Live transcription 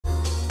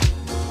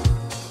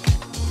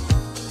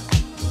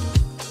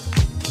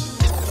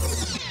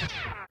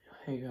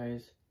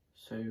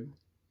So,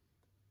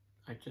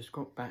 I just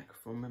got back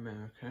from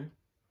America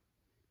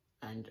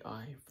and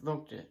I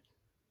vlogged it.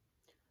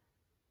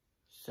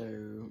 So,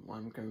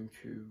 I'm going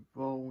to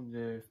roll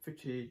the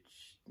footage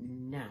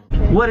now.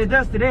 What it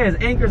does today is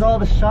anchors all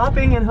the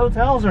shopping and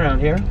hotels around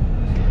here.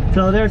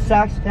 So there's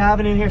Saks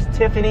Avenue, here's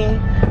Tiffany,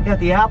 you got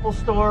the Apple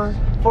Store,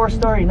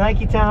 4-story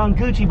Nike Town,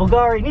 Gucci,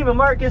 Bulgari, Neiman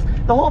Marcus.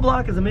 The whole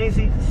block is a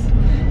Macy's.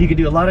 You could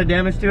do a lot of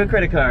damage to a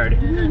credit card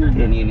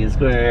in Union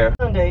Square.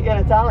 Sunday in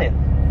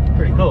Italian,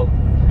 pretty cool.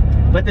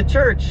 But the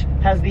church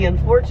has the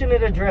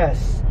unfortunate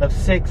address of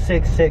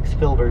 666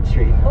 Filbert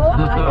Street.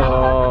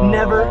 Oh.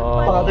 Never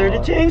bothered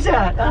to change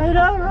that. I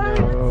know, right?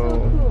 Oh. So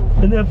cool.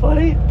 Isn't that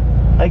funny?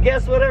 I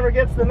guess whatever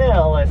gets the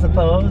mail, I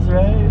suppose,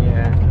 right?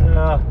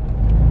 Yeah.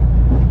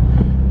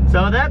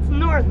 So that's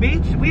North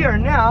Beach. We are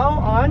now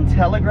on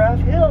Telegraph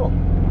Hill.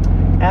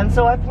 And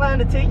so I plan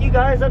to take you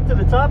guys up to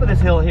the top of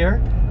this hill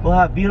here. We'll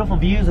have beautiful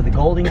views of the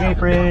Golden Gate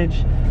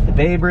Bridge, the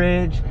Bay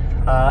Bridge,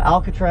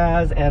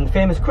 Alcatraz, and the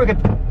famous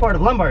crooked part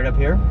of Lombard up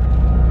here.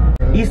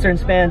 Eastern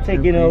span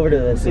taking over to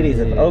the cities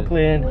of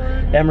Oakland,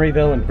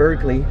 Emeryville, and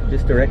Berkeley,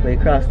 just directly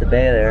across the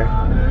bay there.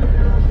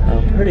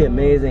 Pretty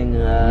amazing,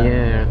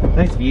 yeah.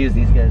 Nice views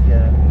these guys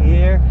got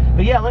here.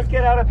 But yeah, let's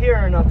get out up here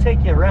and I'll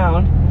take you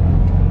around.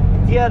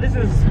 Yeah, this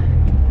is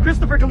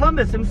Christopher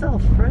Columbus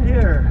himself, right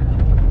here.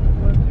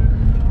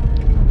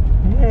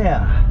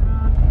 Yeah.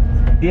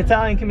 The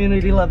Italian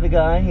community loved the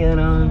guy, you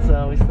know, and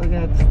so we still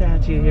got the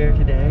statue here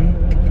today.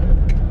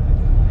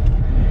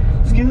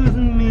 Excuse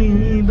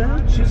me,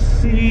 but you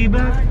see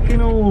back in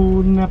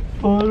old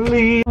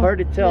Napoli. Hard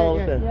to tell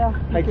with the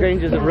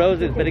hydrangeas and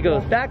roses, but it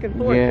goes back and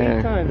forth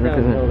 8 times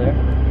down the hill there.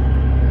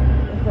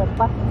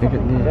 Look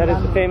at this. That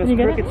is the famous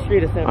Crooked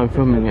Street of San Francisco. I'm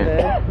filming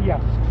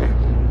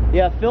it.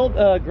 Yeah, filled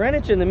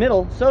Greenwich in the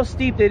middle, so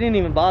steep they didn't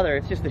even bother.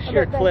 It's just a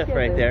sheer cliff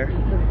right there.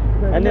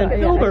 And then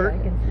Filbert,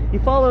 you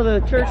follow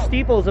the church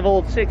steeples of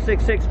old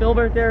 666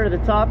 Filbert there to the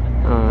top.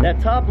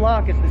 That top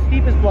block is the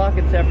steepest block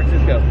in San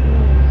Francisco.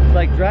 It's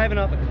like driving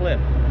off a cliff.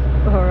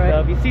 All right. So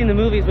have you seen the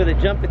movies where they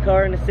jump the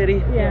car in the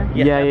city? Yeah.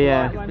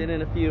 Yeah. I've been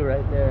in a few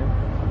right there.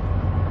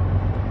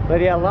 But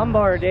yeah,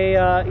 Lombard, they,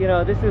 you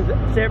know, this is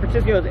San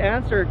Francisco's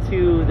answer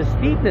to the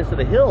steepness of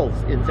the hills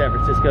in San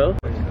Francisco.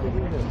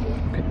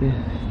 Look at this.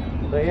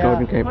 But yeah,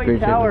 Golden Gate Coit Bridge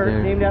Tower, over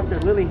there. named after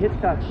Lily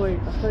Hitchcock Coit.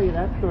 I'll tell you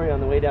that story on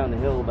the way down the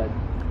hill. But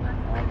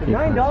for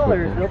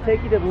 $9, they'll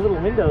take you to the little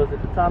windows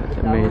at the top of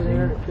the tower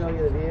there to show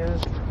you the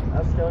views.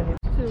 I was telling you.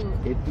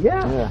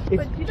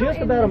 It's just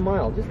about a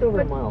mile, just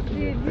over a mile.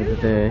 Over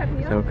there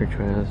is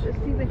Alcatraz.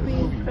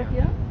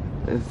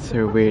 It's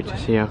so weird to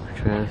see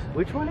Alcatraz.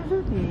 Which one is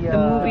it? The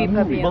movie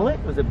Papillon.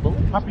 Bullet? Was it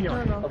Bullet?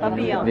 Papillon.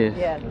 Papillon. This.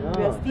 Yeah.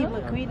 With Steve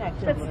McQueen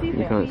actually.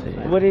 You can't see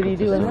it. What did he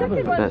do in that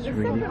movie? That's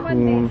really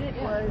cool.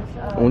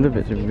 All of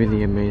it's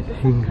really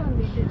amazing.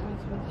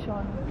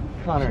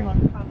 Connery.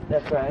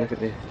 That's right. Look at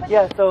this.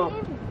 Yeah, so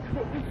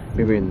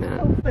We're in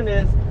that. what happened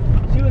is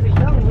she was a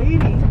young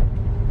lady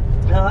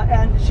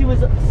and she was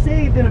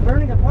saved in a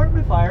burning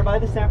apartment fire by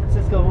the San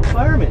Francisco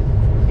firemen.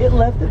 It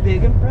left a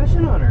big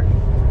impression on her.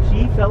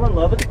 She fell in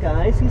love with the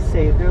guys who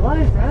saved her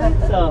life, right?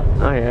 So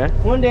Oh yeah?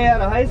 one day out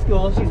of high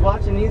school, she's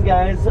watching these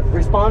guys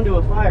respond to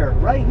a fire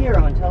right here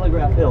on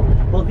Telegraph Hill.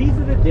 Well, these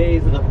are the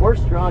days of the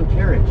horse-drawn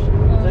carriage.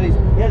 So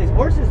these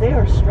horses, they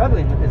are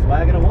struggling with this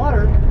wagon of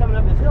water coming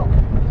up this hill.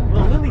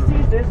 Well, Lily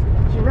sees this.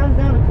 She runs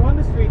down to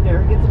Columbus Street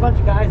there, gets a bunch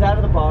of guys out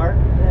of the bar,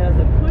 and has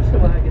them push the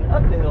wagon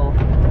up the hill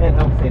and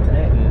help save the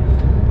day.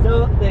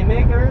 So they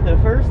make her the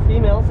first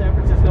female San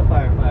Francisco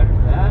firefighter.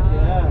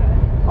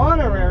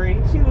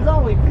 Honorary. She was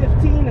only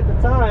 15 at the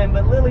time,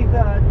 but Lily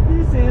thought,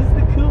 this is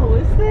the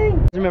coolest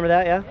thing. Remember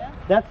that, yeah?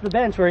 That's the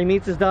bench where he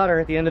meets his daughter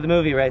at the end of the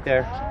movie right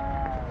there.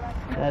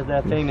 That's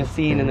that famous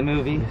scene in the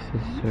movie. This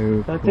is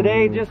so cool.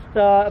 Today, just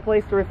a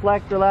place to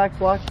reflect, relax,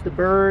 watch the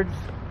birds.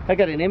 I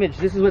got an image.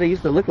 This is what it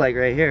used to look like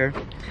right here.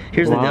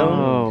 Here's the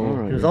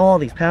dome. There's all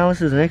these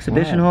palaces and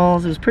exhibition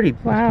halls. It was pretty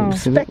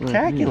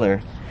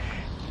spectacular.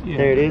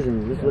 There it is,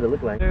 and this is what it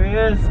looked like. There he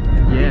is, the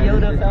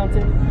Yoda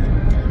fountain.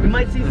 We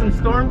might see some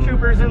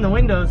stormtroopers in the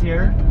windows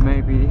here.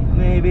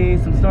 Maybe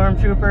some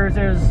stormtroopers.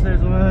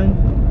 There's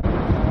one.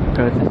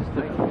 Guys, this is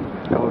the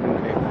Golden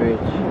Gate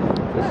Bridge.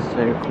 This is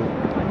so cool.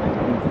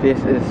 This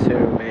is so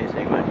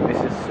amazing. Like,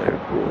 this is so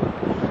cool.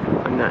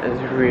 And that is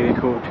really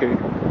cool too.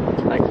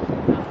 Like,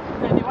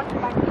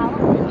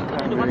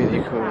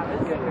 really cool.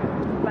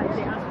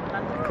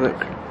 Look.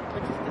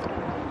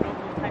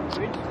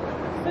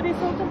 So they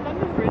sold the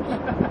London Bridge,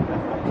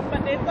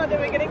 but they thought they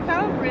were getting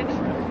Tower Bridge.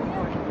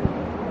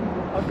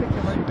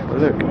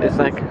 Look, it's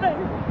like,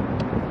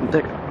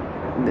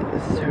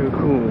 it's so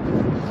cool.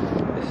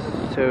 It's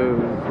so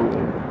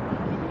cool.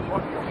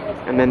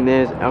 And then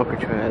there's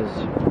Alcatraz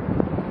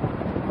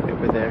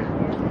over there.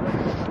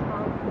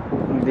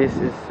 This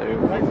is so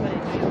cool.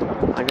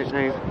 I don't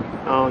know.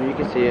 Oh, you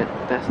can see it.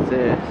 That's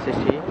the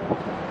city.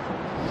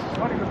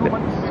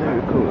 It's so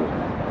cool.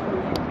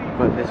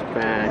 But this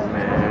band,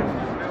 man.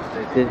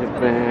 This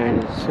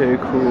band is so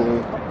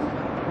cool.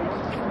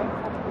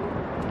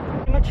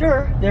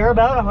 Mature. They're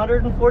about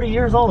 140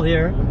 years old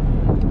here.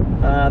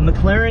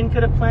 McLaren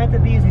could have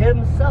planted these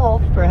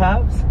himself,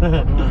 perhaps.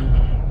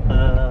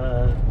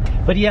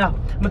 But yeah,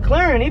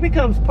 McLaren, he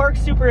becomes park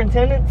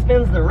superintendent,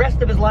 spends the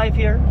rest of his life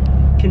here,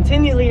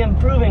 continually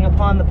improving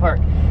upon the park.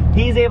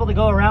 He's able to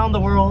go around the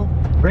world,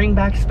 bring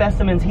back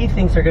specimens he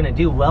thinks are going to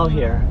do well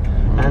here.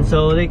 And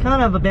so they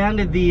kind of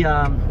abandoned the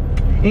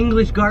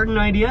English garden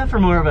idea for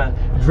more of a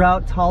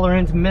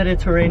drought-tolerant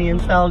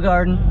Mediterranean-style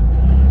garden.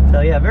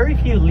 So yeah, very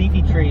few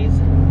leafy trees.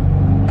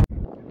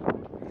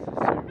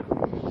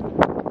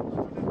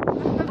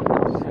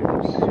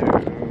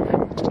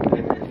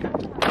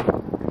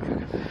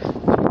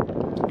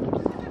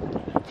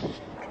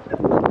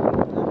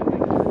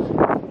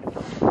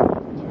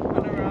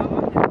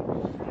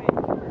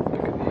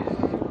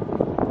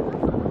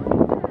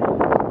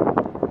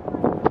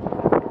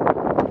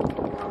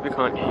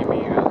 Can't hear me,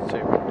 it's so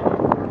windy.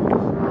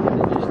 In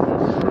the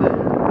distance there,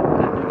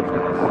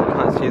 you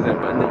can't see them,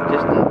 but in the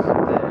distance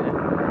there,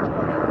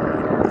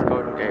 it's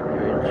Golden Gate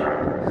Bridge.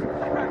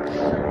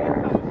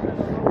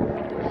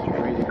 It's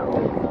really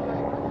cool.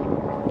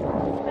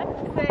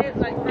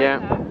 Yeah,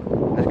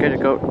 let's go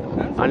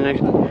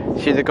to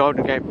see the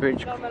Golden Gate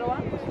Bridge.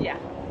 Yeah.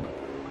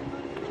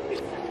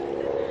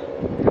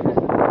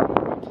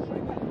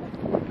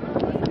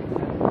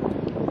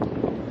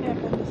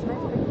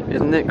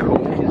 Isn't it cool?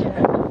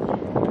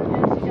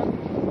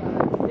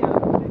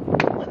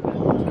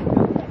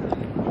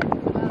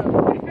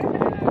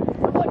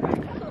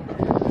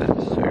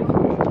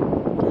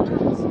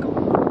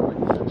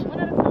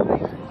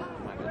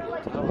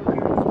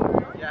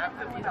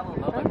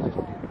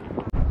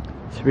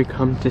 So we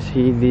come to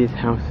see these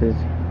houses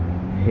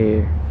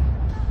here.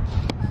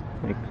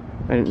 Like,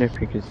 I don't know if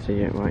you can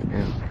see it right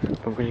now,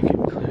 but I'm going to get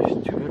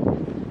close to it.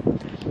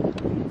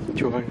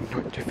 Try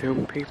not to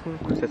film people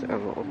because there's a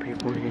lot of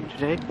people here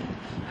today.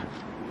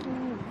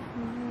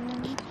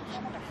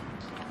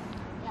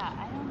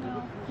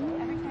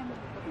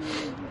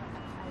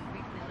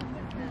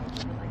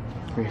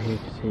 We're here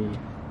to see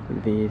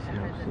these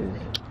houses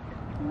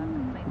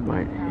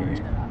right here.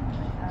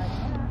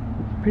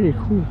 Pretty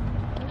cool.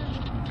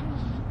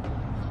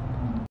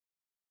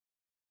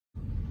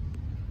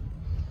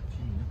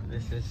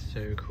 This is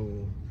so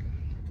cool.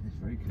 It's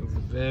very cool.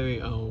 It's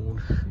very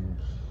old. Yeah.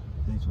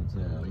 These ones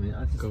there. I mean,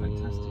 that's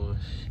fantastic.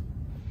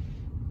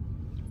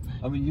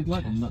 I mean, you'd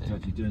like them not to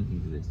actually do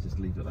anything to this, just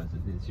leave it as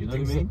it is. You know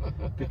what I mean?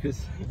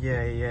 Because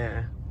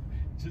yeah.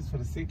 Just for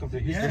the sake of the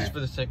history. Just for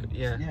the sake of,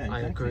 yeah, exactly. I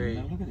agree.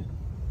 Now, look at it.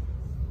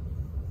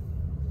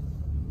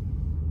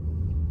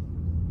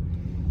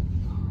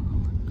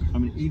 I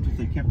mean, even if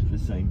they kept it the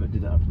same but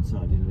did it up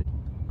inside, you know.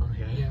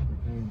 Okay. Yeah.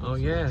 Oh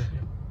yeah.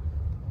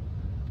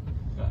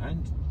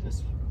 And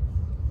just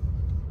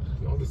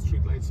All the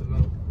street lights are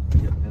now.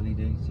 yep,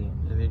 LEDs, yeah.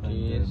 LEDs.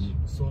 And,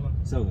 Solar.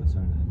 solar,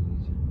 sorry, not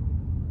LEDs.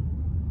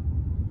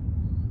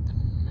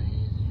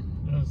 Amazing.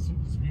 Yeah,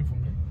 it's beautiful,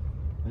 man.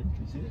 Yeah. Can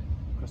you see it?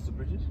 Across the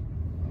bridges?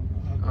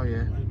 Oh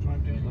yeah. I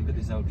drive there. Look at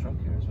this old truck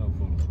here as well,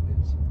 full of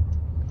bits.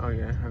 Oh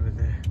yeah, over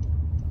there.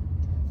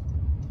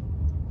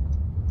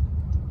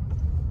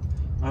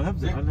 I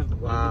love that. I love that.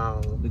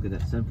 Wow. Look at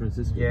that, San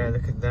Francisco. Yeah,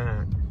 look at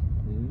that.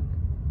 Yeah.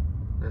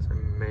 That's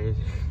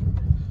amazing.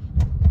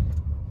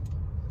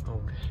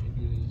 Oh,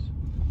 jeez.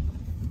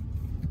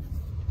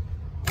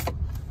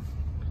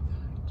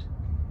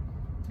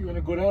 You want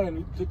to go down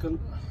and take a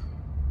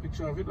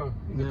picture of it, or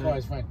in the No. car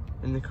is fine?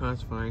 In the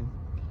car's fine.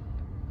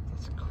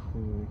 That's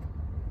cool.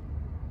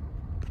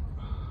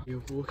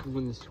 You're walking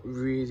on this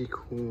really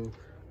cool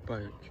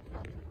boat,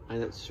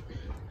 and it's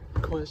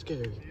quite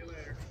scary.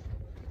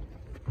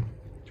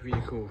 It's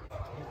really cool.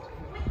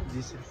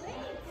 This is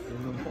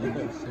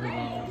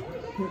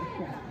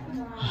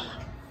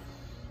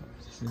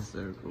this is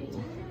so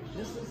cool.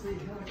 This is the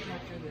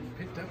helicopter that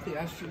picked up the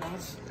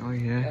astronauts. Oh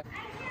yeah.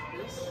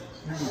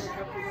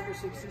 Helicopter number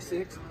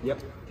 66. Yep.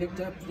 Picked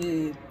up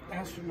the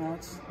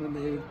astronauts when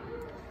they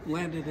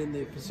landed in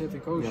the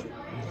Pacific Ocean.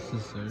 This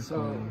is so So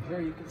cool.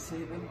 here you can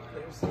see them.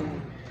 There's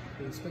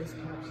the space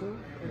capsule.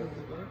 Picked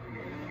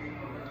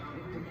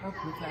them up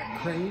with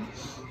that crane.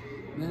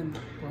 Then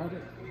brought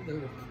it. The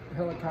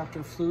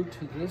helicopter flew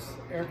to this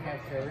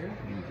aircraft carrier,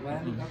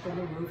 landed up on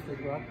the roof. They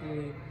brought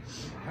the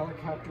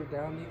helicopter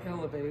down the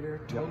elevator,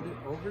 towed it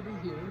over to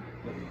here.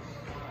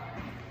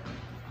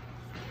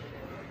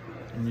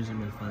 I'm using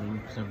my phone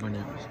because I've run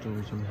out of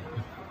storage on the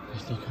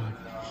SD card.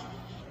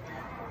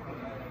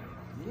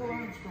 Neil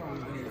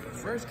Armstrong, when he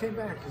first came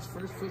back, his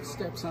first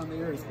footsteps on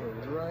the earth were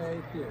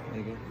right there. There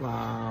you go.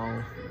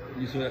 Wow.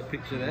 You saw that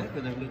picture there,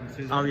 but they're looking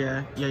through. Oh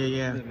yeah. There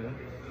we go.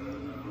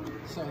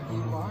 So he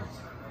walked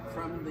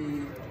from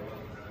the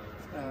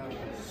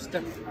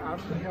stepped out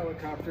of the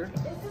helicopter.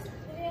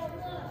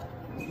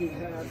 He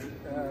had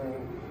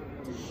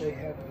they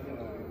had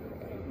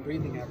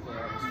breathing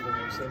apparatus for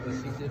him so that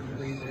he didn't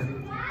breathe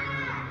anything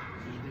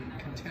and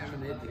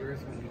contaminate the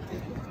earth when he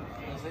did,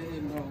 because they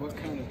didn't know what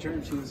kind of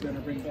germs he was going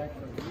to bring back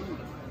from the moon.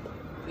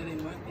 Then he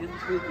went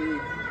into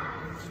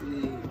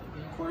the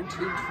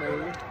quarantine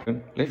trailer.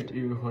 Lift. Are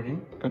you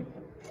recording?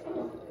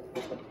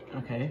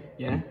 Okay.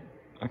 Yeah.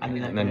 Okay,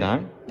 and then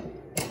down.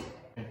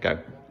 go.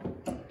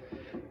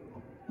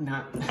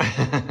 That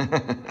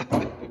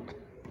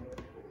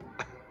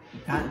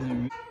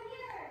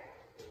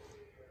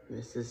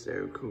this is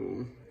so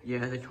cool.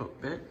 Yeah, the top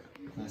bit.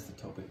 That's the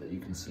top bit that you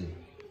can see.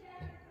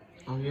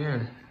 Oh yeah.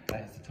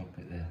 That is the top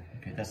bit there.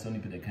 Okay, that's the only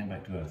bit that came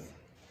back to Earth.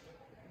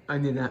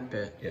 Only that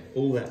bit. Yeah,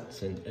 all that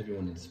sent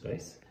everyone into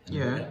space. And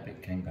Yeah. that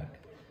bit came back.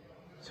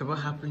 So what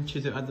happened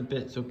to the other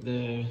bits of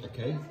the...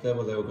 Okay, they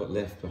all got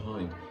left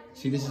behind.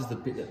 See, this is the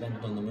bit that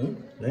landed on the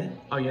moon, there?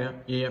 Oh yeah,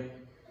 yeah.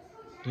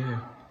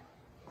 Yeah.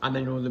 And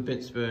then all the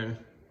bits were...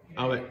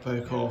 Oh, it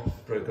broke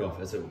off. Broke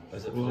off as it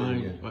flew,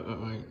 Right, yeah.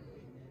 right.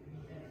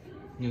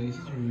 Yeah, this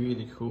is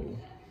really cool.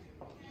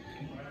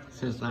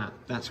 So there's that.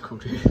 That's cool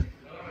too.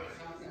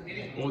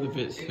 All the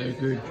bits, so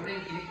good.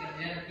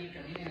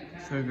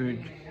 So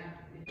good.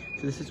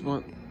 So this is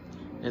what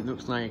it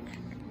looks like.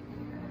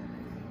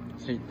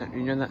 So that,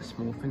 you know that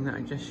small thing that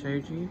I just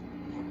showed you?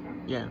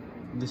 Yeah,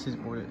 this is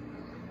what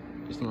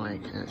it's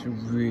like. And it's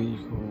really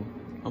cool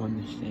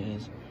on the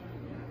stairs.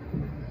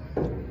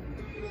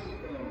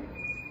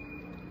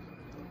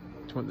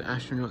 It's what the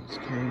astronauts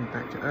came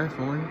back to Earth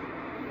on.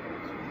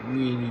 It's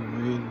really,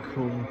 really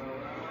cool.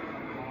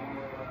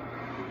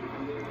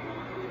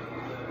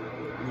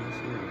 Yes,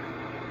 look.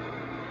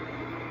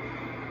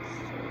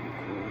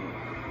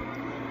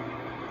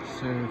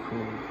 So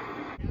cool.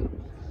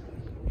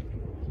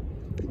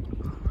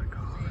 Oh my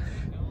gosh.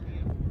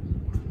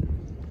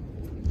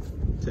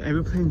 So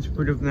aeroplanes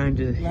would have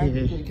landed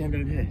here. Came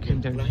down here.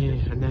 Came down here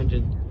and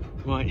landed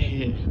right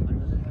here.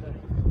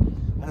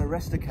 An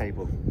arrestor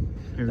cable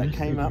that Arrestor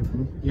came up,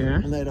 cable. Yeah.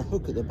 and they had a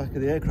hook at the back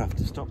of the aircraft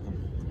to stop them.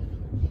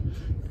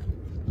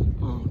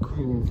 Oh,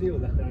 cool. See all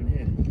that down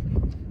here?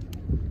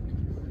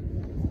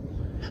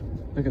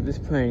 Look at this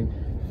plane.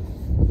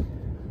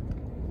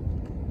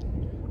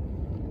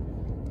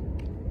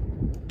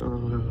 Oh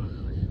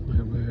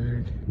my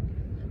word.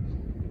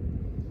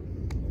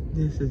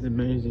 This is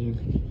amazing.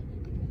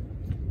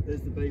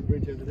 There's the Bay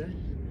Bridge over there.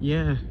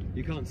 Yeah.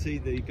 You can't see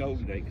the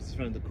Golden Gate because it's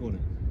around the corner.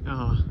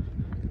 Ah.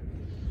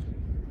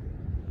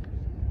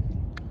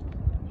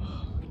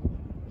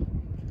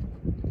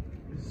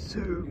 So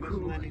Imagine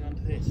cool. landing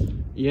onto this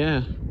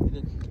Yeah.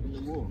 in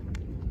the wall.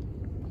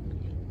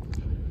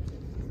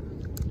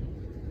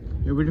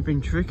 It would have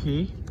been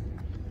tricky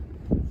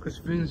because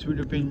things would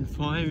have been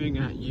firing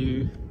at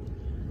you.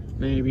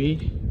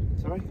 Maybe.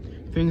 Sorry?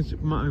 Things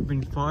might have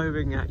been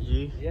firing at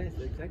you. Yes,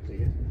 exactly,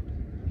 yeah.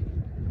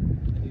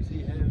 You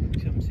see how,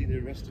 come see the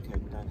arrestor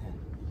cable down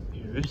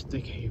here. The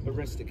arrestor cable.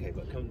 Arrestor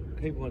cable,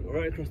 cable went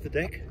right across the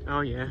deck,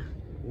 Oh yeah.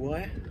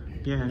 wire,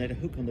 Yeah. and they had a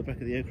hook on the back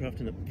of the aircraft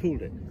and it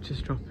pulled it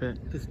Just drop it.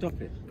 to stop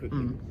it quickly,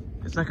 Mm.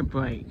 It's like a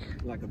brake.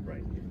 like a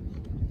brake.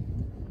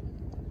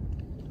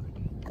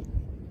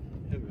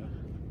 Here we are.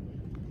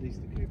 These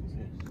are the cables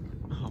here.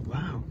 Oh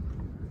wow.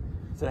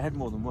 So they had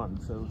more than one,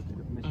 so we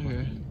could miss Oh one.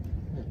 yeah.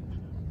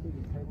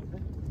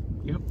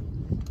 Yep.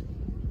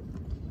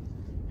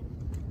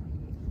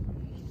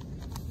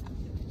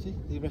 See,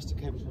 the arrestor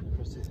cables went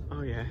across here.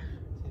 Oh yeah.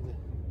 See there?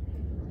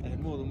 They had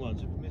more than one,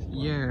 so we missed one.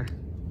 Yeah.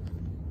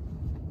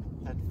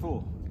 Had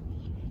four.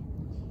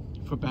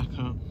 For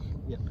backup.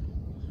 Yep.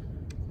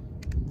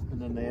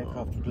 And then the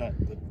aircraft would let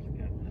the,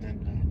 yeah, and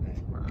then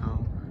there.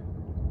 Wow.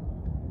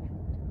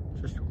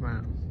 Just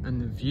wow. And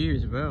the view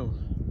as well.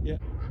 Yeah.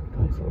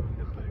 Guys, look at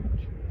the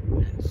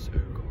boat. It's so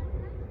cool.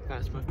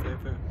 That's my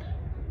favourite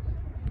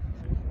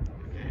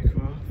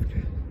aircraft.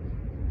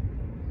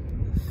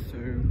 It's so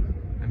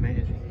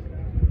amazing.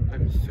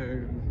 I'm so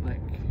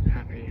like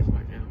happy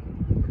right now.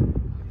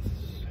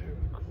 It's so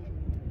cool.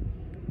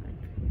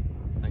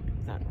 Like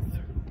that's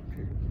so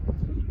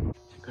cool.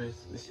 So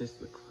guys, this is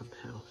the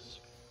clubhouse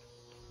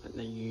that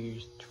they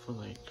used for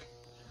like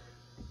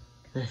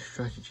their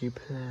strategy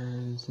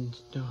plans and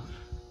stuff.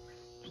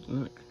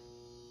 Look.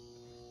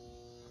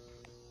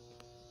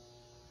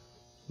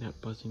 That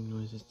buzzing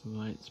noise is the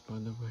lights, by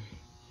the way.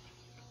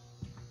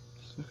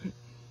 Just look at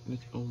these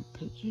old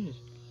pictures.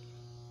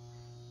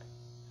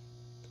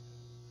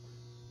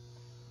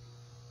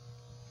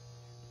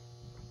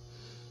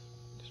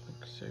 Just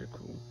looks so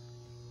cool.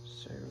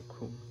 So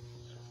cool.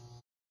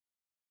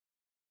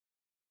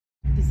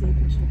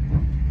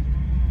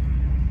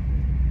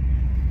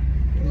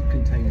 These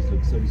containers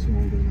look so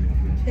small,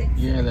 don't they?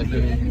 Yeah, they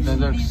do. They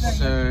look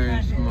so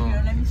small.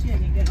 Let me see if I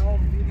can get all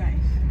of you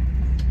guys.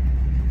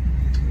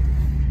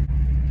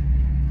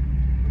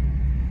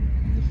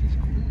 This is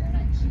cool.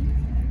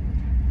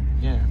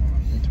 Yeah,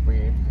 it's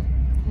weird.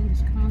 Oh,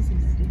 it's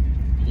constant.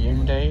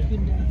 Hyundai?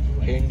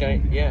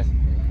 Hyundai, yeah.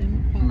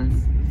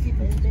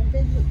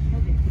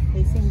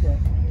 They sing the.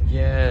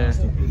 Yeah.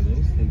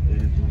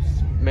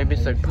 Maybe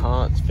it's like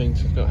parts,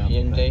 things have got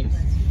Hyundai.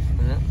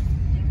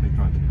 They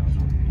drive the cars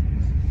on.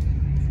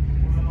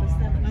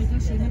 I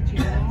just seen it, you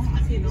know.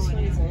 I see this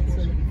one is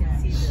also you can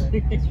see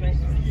the. It's right.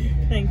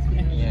 Thanks,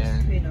 man.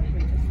 Yeah. Wait, no,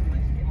 wait, just a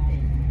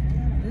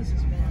minute. This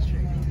is master.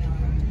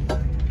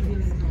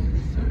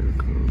 So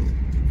cool.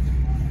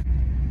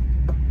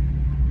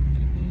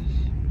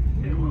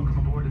 Welcome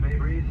aboard the Bay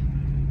Breeze.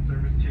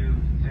 Service to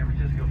San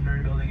Francisco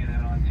Ferry Building and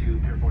then on to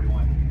Pier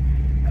 41.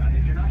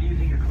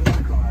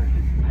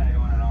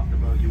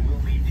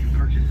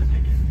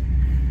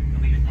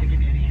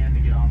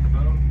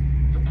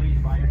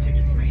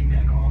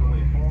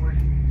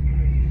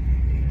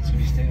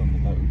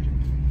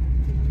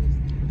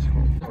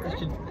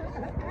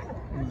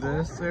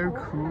 That's so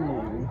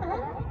cool.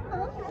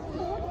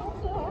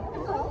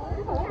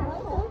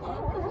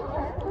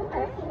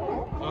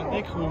 Aren't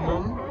they cool,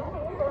 Mum?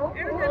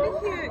 They're really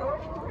cute.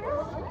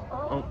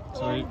 Oh,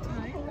 sorry.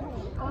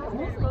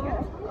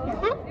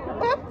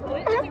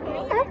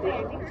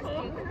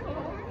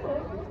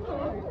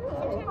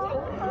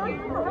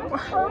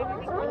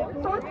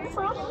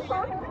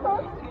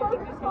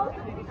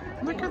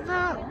 Look at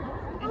that.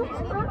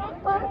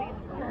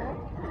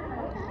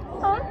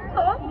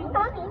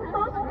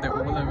 They're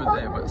all over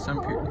there, but some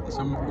of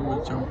them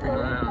are jumping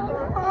around.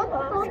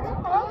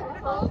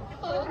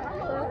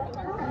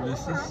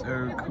 This is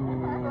so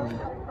cool.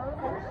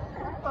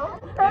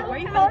 Why are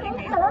you filming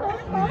me?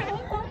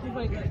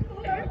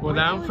 Well,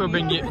 now I'm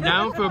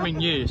filming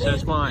you, so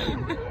it's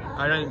fine.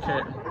 I don't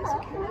care.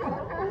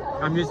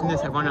 I'm using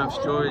this to run out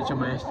of storage on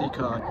my SD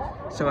card,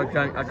 so I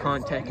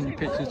can't take any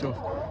pictures or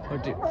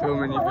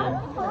film anything.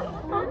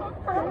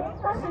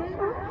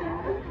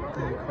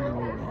 They're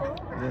cool.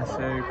 They're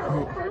so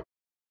cool.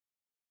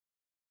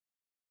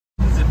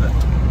 Zipper.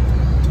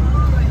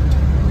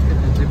 Look at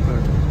the zipper.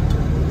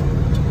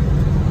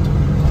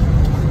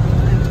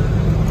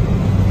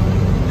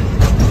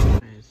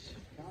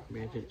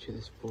 Made it to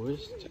this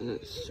forest, and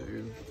it's so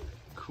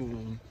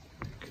cool.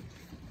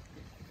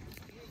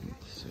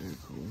 It's so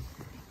cool.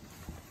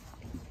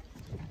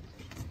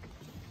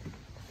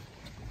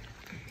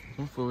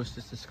 What forest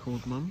is this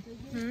called, Mum?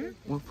 Hmm?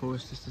 What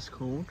forest is this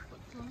called?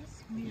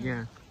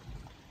 Yeah.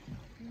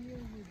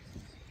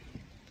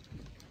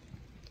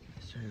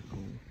 So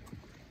cool.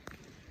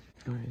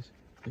 Guys,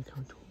 look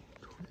how tall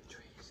the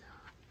trees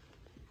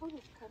are.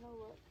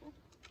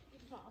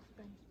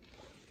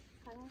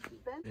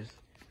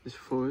 This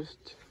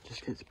forest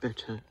just gets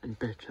better and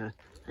better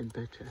and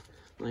better.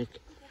 Like,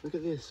 look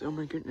at this. Oh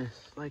my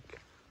goodness. Like,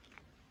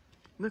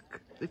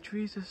 look, the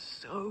trees are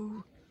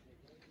so,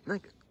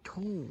 like,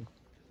 tall.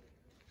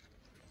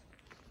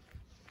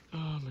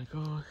 Oh my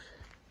gosh.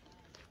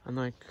 And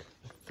like,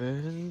 the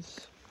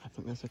ferns. I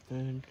think there's a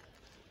fern.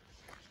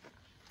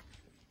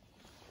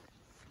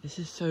 This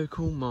is so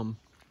cool, Mum.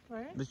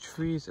 Right? The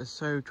trees are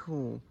so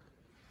tall.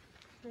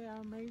 They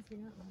are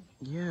amazing, aren't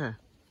they? Yeah.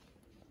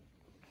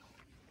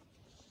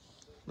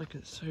 Like,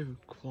 it's so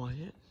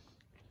quiet.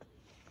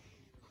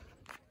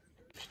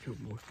 Still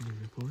walking in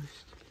the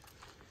forest.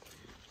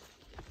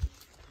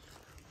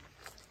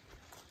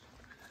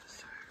 It's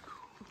so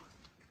cool.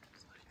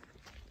 It's like,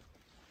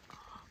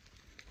 oh.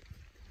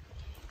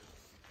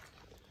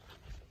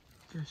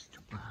 Just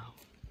wow.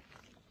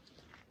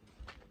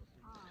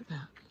 Look at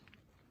that.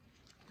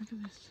 Look at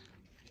this.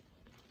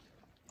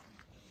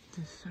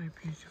 This is so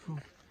beautiful.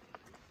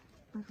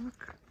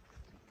 Look.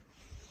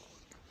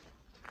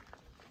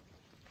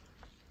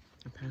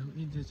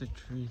 Apparently there's a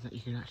tree that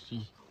you can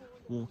actually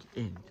walk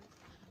in.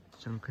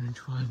 So I'm going to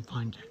try and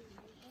find it.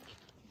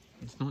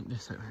 It's not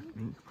this I don't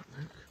think, but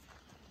look.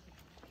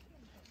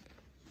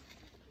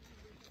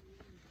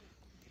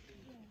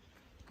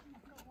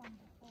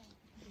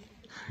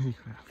 Holy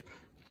crap.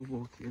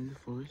 Walking in the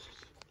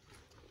forest.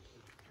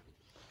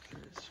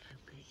 It's so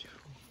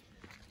beautiful.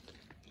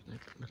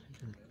 Look at it.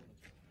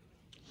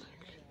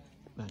 Look.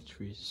 That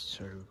tree is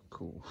so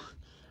cool.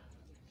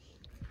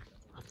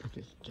 I think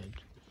it's dead.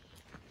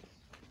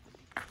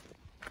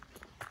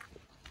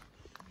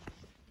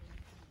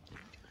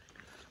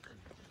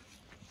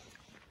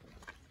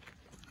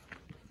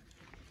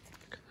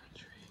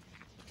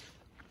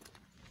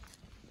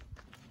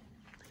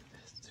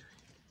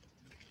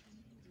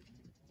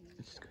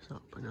 It just goes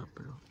up and up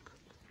and up.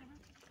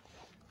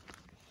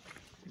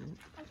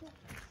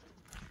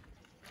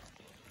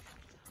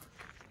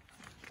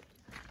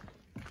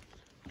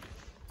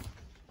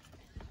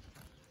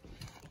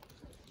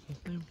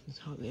 There's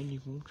hardly any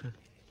water.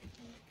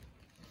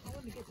 I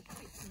want to get the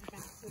picture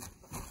back to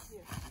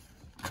here.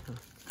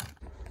 Look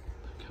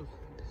how cool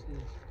this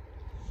is.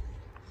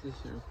 This is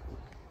so cool.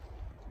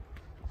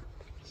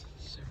 This is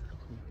so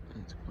cool.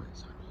 And it's quite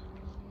sunny.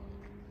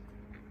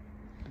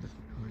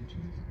 Beautiful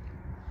oranges.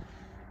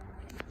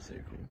 So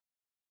cool.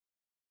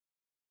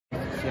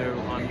 So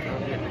I'm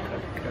currently at the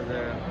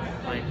Coca-Cola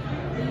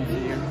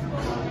museum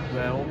as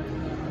well.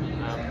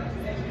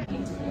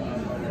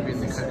 We're in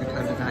the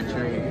Coca-Cola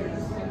factory.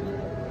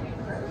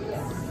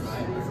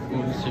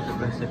 All the secret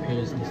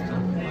recipes and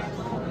stuff.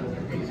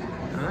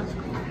 Oh, that's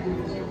cool.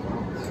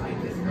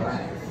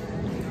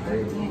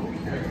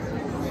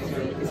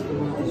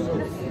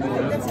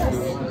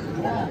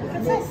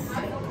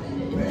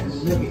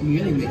 It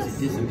really makes it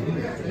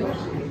disappear.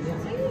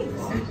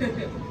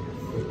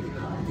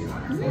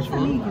 Which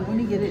one? You can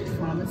only get it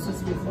from it's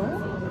just before.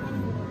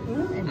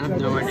 I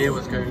have no idea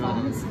what's going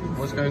on.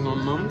 What's going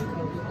on, Mum?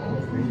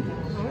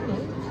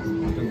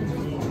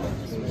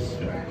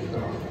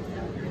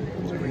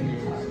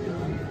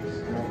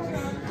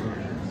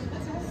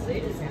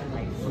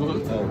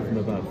 What? Oh, from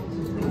above.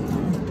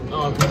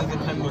 Oh, because of the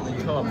pen on the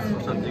top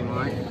or something,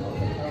 right?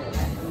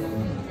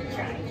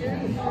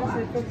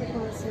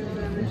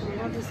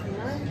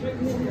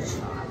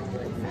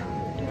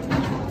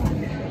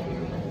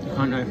 You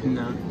can't open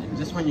that.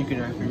 This one you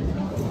can open.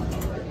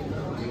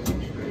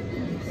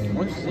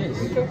 What's this?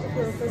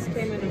 Coca-Cola first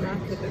came in the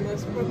market, the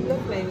most popular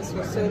flavors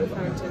were soda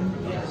fountain.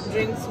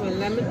 Drinks were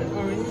lemon,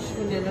 orange,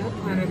 vanilla,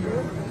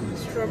 pineapple,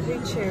 strawberry,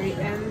 cherry,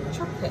 and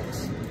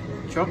chocolate.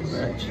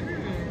 Chocolate?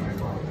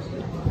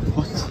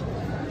 What?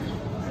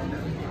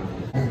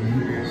 The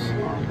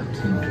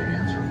tin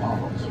cans or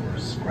bottles were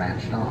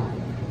scratched off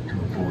to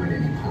avoid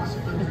any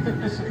possibility of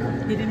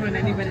discovery. He didn't want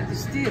anybody to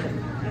steal it.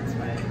 That's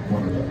why.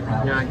 One of the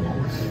proudest Yeah,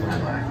 moments of my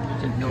life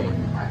was the day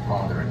my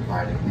father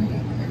invited me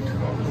into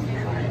a little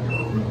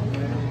triangle room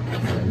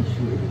and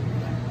initiated me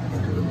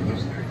into the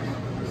mystery of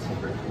the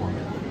secret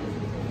formula.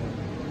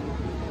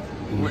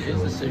 What is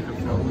the secret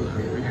formula?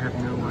 We have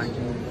no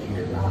idea.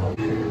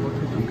 What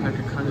if the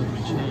Coca-Cola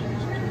was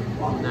changed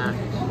from that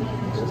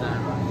to that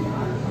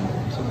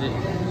to this?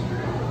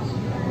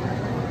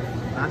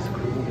 That's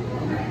cool.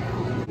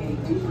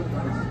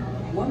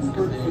 Once worked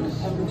for the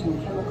Pemberton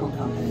Chemical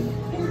Company,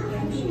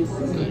 and she is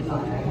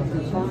certified as the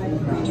tried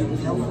region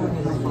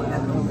California for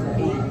Ethanol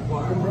 8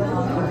 from went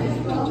on for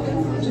 15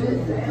 years.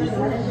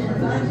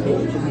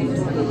 Educated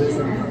for the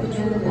wisdom of the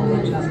true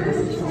knowledge of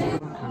Massachusetts.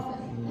 That's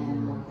cool.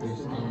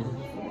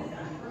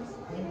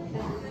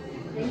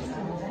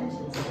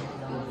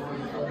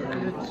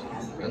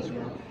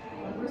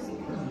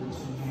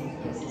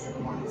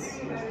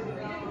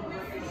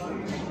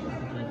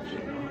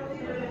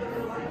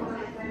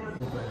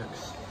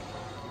 Works.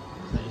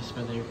 Place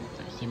where they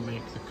actually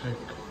make the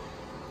Coke.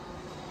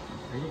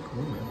 Really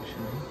cool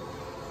actually.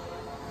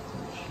 The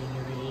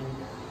machinery.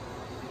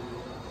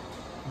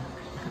 Look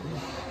at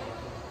this.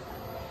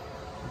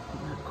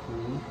 Isn't that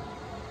cool?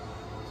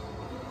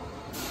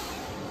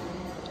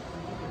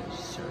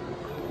 It's so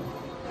cool.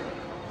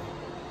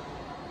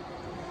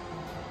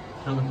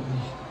 Look at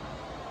this.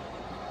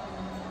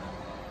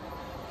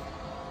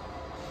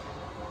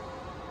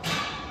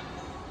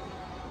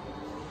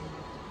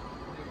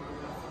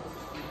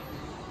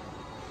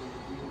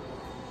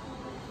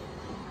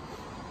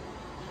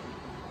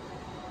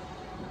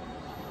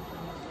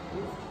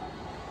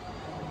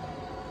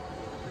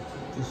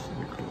 This is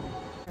really cool.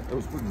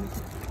 Those wooden.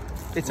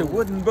 It's a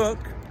wooden book.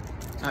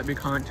 That we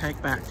can't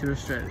take back to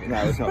Australia.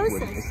 No, it's not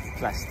wooden. It's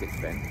plastic,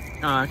 Ben.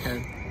 Oh,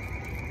 okay.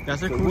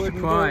 That's a It's a cool wooden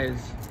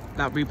surprise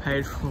that we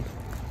paid for.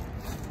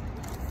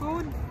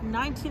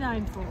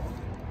 $4.99 for.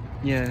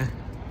 Yeah.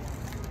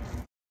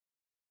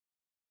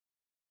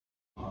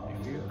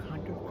 If you're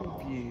kind of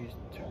confused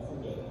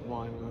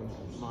why am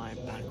I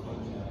back on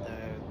the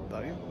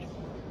boat,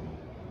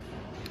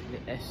 the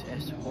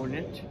SS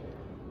Hornet,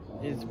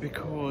 is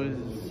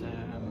because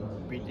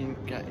we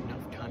didn't get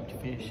enough time to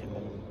finish it,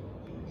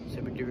 so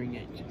we're doing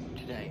it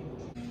today.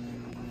 So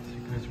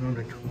guys, we're on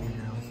the tour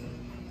now.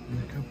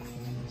 Look how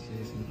cool this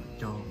is in the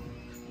dark.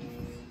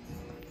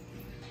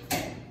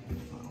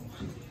 Wow.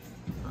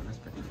 Oh, that's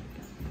better.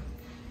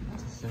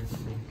 That's so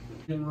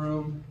cool.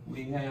 Room,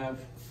 we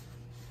have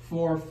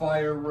 4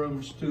 fire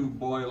rooms, 2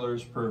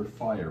 boilers per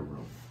fire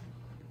room.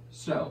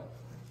 So,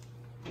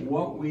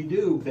 what we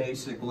do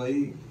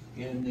basically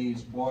in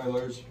these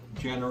boilers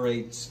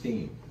generate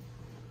steam.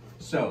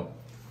 So,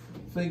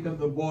 think of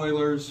the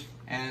boilers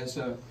as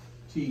a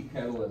tea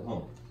kettle at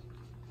home.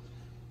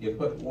 You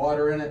put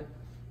water in it,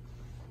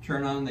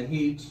 turn on the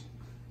heat,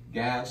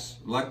 gas,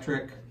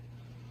 electric,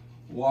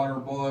 water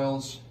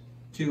boils,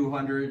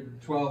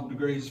 212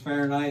 degrees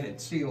Fahrenheit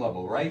at sea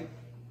level, right?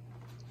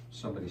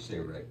 Somebody say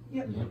right.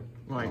 Yep.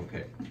 Right.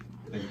 Okay,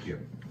 thank you.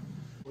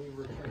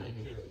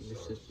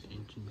 This is the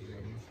engine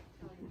room.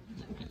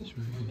 It's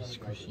really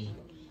squishy.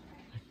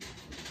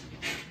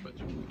 But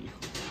it's really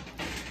cool.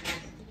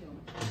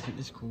 Isn't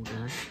this cool,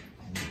 Dad?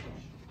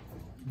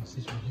 This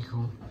is really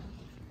cool.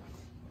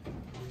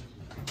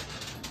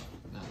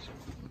 That's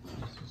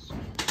cool.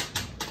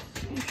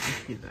 This is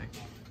tricky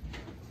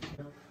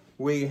though.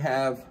 We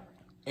have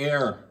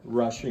air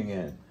rushing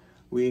in.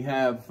 We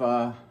have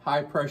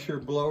high pressure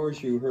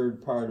blowers. You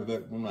heard part of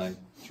it when I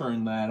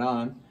turned that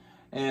on.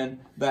 And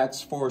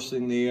that's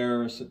forcing the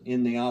air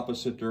in the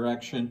opposite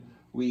direction.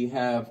 We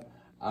have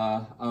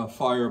a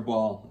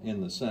fireball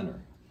in the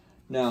center.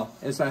 Now,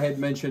 as I had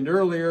mentioned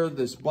earlier,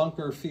 this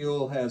bunker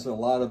fuel has a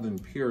lot of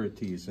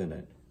impurities in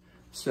it.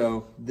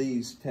 So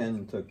these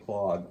tend to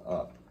clog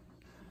up.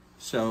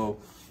 So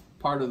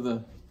part of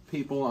the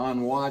people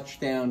on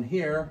watch down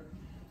here,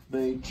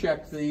 they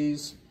check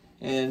these,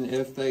 and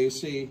if they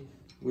see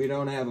we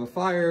don't have a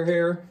fire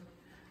here,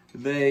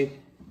 they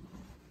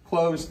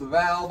close the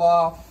valve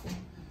off,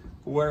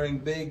 wearing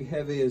big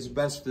heavy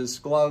asbestos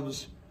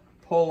gloves,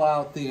 pull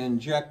out the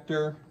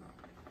injector,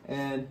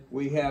 and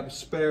we have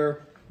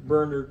spare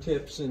burner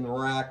tips in the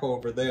rack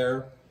over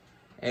there,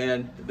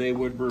 and they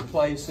would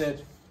replace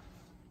it,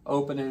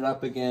 open it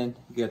up again,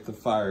 get the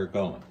fire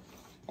going.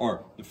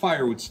 Or the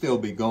fire would still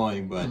be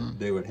going, but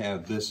they would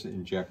have this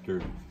injector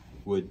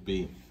would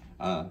be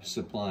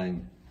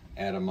supplying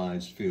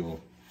atomized fuel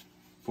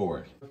for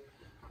it.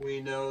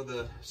 We know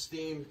the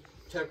steam,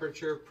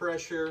 temperature,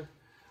 pressure,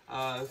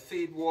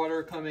 feed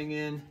water coming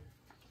in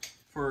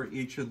for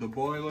each of the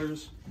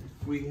boilers.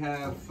 We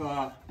have,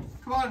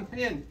 come on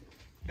in,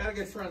 gotta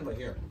get friendly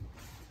here.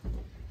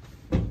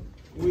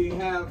 We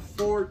have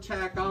 4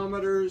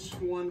 tachometers,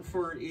 one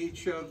for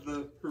each of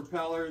the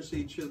propellers,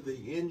 each of the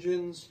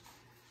engines,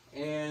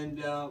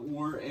 and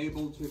we're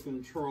able to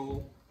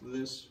control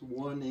this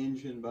one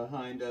engine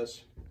behind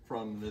us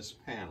from this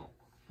panel.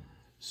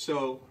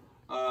 So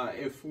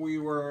if we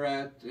were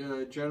at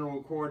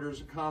general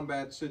quarters, a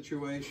combat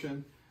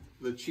situation,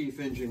 the chief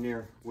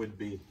engineer would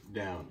be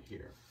down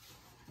here.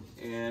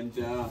 And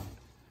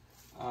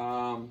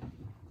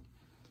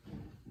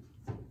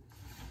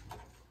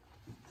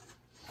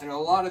I know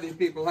a lot of these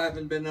people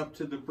haven't been up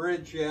to the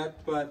bridge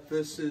yet, but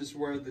this is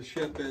where the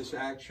ship is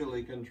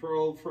actually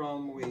controlled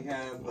from. We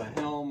have the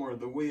helm or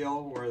the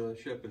wheel where the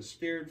ship is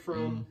steered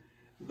from.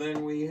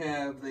 Then we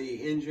have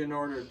the engine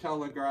order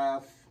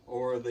telegraph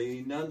or the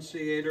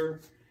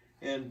enunciator.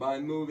 And by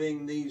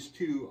moving these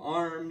 2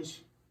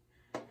 arms,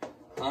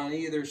 on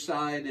either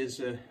side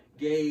is a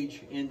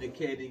gauge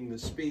indicating the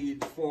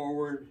speed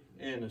forward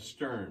and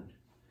astern.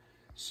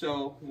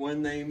 So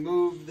when they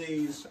move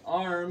these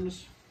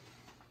arms,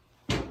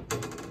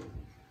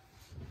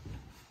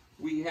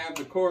 we have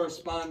the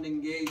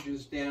corresponding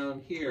gauges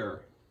down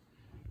here.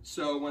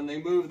 So when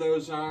they move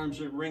those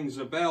arms, it rings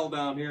a bell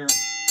down here,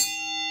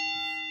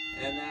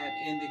 and that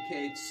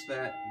indicates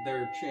that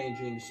they're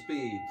changing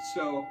speed.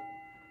 So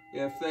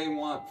if they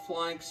want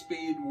flank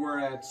speed, we're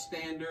at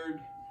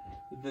standard.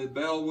 The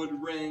bell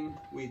would ring,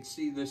 we'd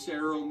see this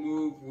arrow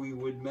move, we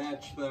would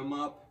match them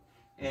up,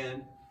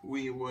 and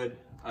we would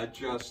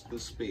adjust the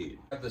speed.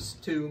 We have the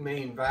 2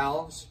 main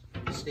valves,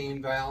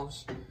 steam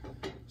valves,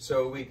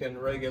 so we can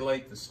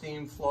regulate the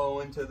steam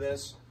flow into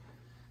this,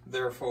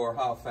 therefore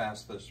how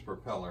fast this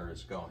propeller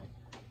is going.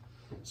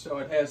 So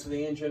it has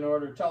the engine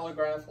order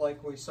telegraph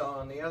like we saw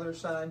on the other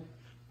side.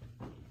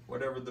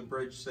 Whatever the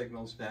bridge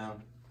signals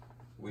down,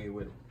 we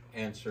would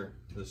answer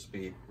the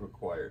speed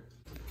required.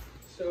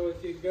 So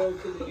if you go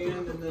to the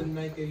end and then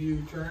make a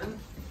U-turn.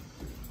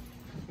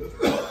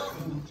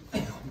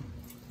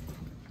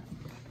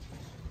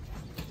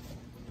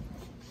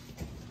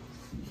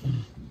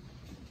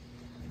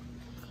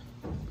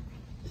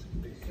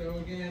 So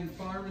again,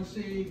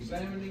 pharmacy,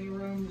 examining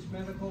rooms,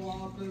 medical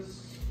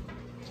office,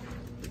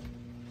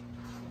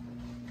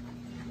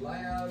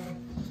 lab,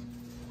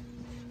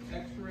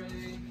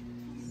 x-ray.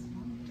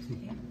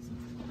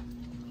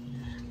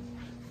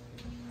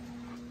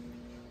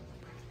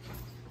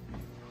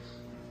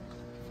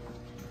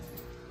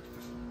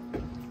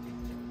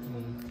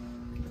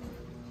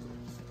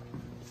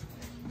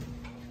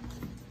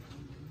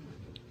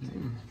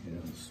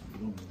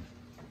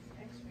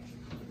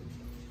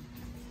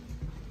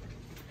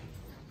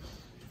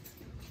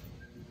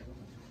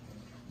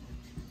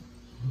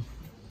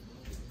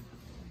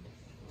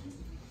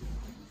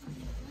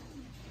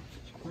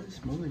 Quite a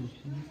small engine.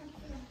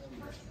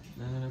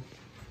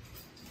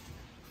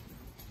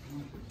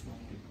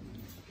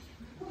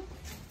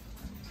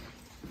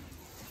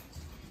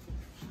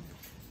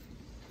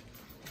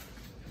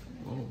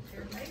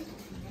 Whoa.